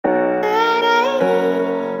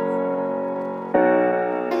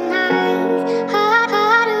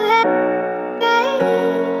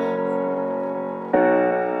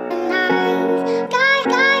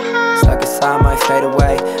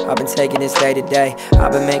I've been taking this day to day.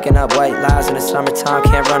 I've been making up white lies in the summertime,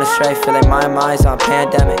 can't run astray. Feeling my mind's on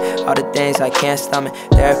pandemic, all the things I can't stomach.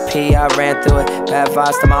 Therapy, I ran through it. Bad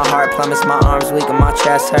vibes to my heart plummets, my arms weak and my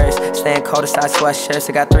chest hurts. Staying cold inside sweatshirts,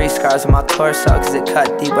 I got 3 scars on my torso, cause it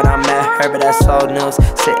cut deep when I met her, but that's old news.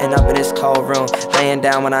 Sitting up in this cold room, laying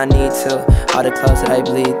down when I need to. All the clothes that I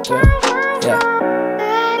bleed through, yeah.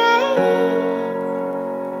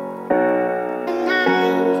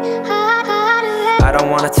 I don't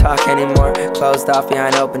wanna talk anymore, closed off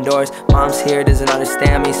behind open doors. Mom's here, doesn't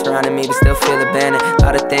understand me, surrounding me but still feel abandoned. A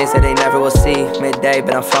lot of things that they never will see, midday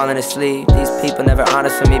but I'm falling asleep. These people never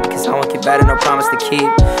honest with me because I won't get better, no promise to keep.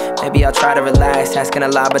 Maybe I'll try to relax, asking a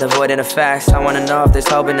lot but avoiding the facts. I wanna know if there's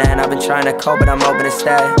hope in the end, I've been trying to cope but I'm open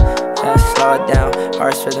instead. Yeah, slow it down,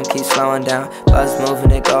 heart's rhythm keeps slowing down. Buzz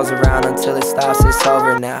moving, it goes around until it stops, it's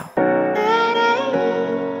over now.